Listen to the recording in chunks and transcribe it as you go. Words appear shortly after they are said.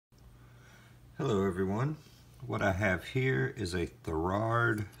Hello everyone. What I have here is a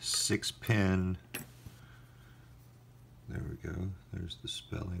Thirard 6-pin. There we go. There's the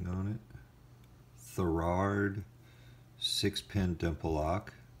spelling on it. Thirard 6-pin dimple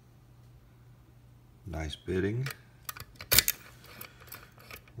lock. Nice bitting.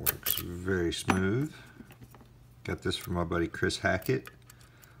 Works very smooth. Got this from my buddy Chris Hackett.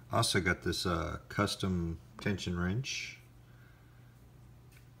 Also got this custom tension wrench.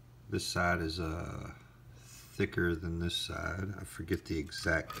 This side is thicker than this side. I forget the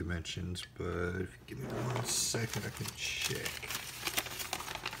exact dimensions, but if you give me 1 second, I can check.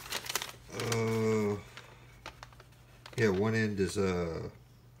 Yeah, one end is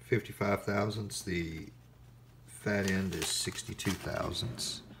 55 thousandths. The fat end is 62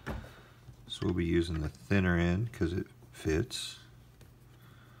 thousandths. So we'll be using the thinner end because it fits.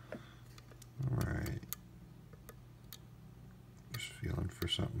 All right. Feeling for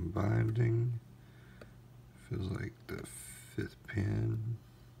something binding. Feels like the 5th pin.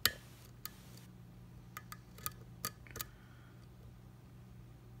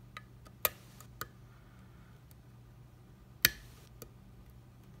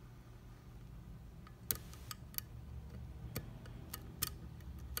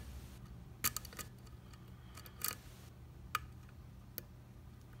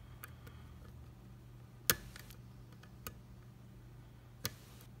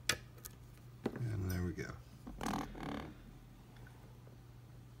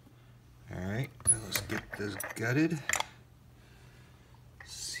 Alright, now let's get this gutted.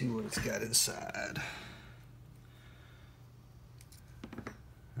 See what it's got inside.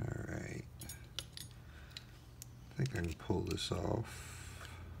 Alright. I think I can pull this off.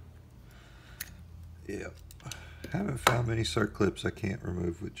 Yep. Haven't found many circlips I can't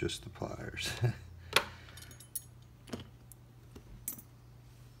remove with just the pliers.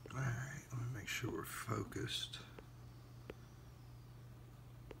 Alright, let me make sure we're focused.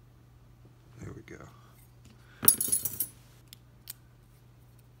 There we go.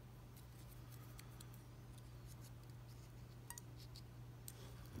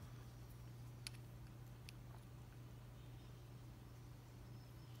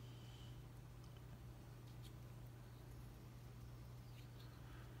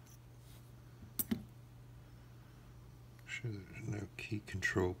 Sure there's no key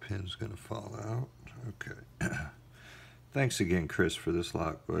control pin's gonna fall out. Okay. Thanks again, Chris, for this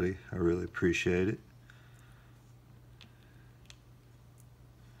lock, buddy. I really appreciate it.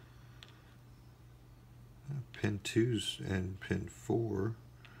 Pin 2s and pin 4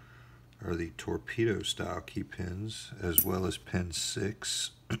 are the torpedo style key pins, as well as pin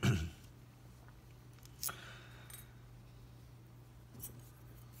 6. Go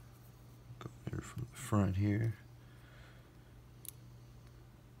here from the front here.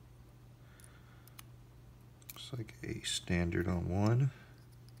 Like a standard on 1,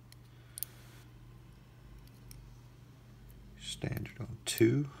 standard on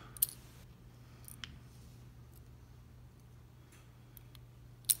 2,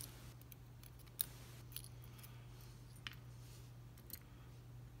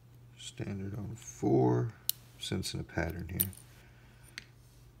 standard on 4, sensing a pattern here.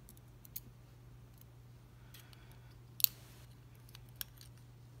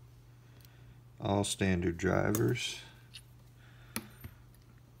 All standard drivers.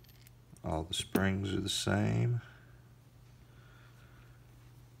 All the springs are the same.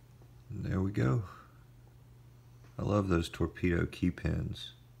 And there we go. I love those torpedo key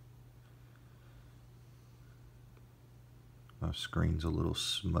pins. My screen's a little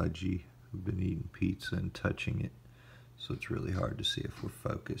smudgy. I've been eating pizza and touching it, so it's really hard to see if we're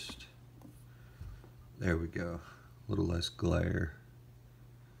focused. There we go. A little less glare.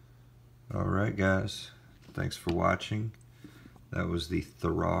 Alright guys, thanks for watching. That was the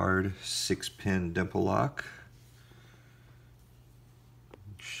Thirard 6-pin dimple lock.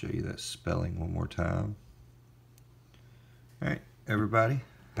 Show you that spelling one more time. Alright, everybody,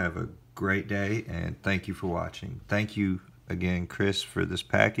 have a great day and thank you for watching. Thank you again, Chris, for this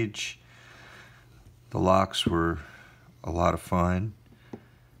package. The locks were a lot of fun.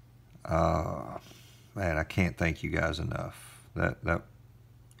 Man, I can't thank you guys enough.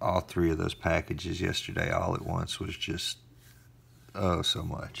 All 3 of those packages yesterday all at once was just, oh, so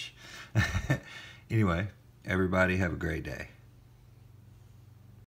much. Anyway, everybody have a great day.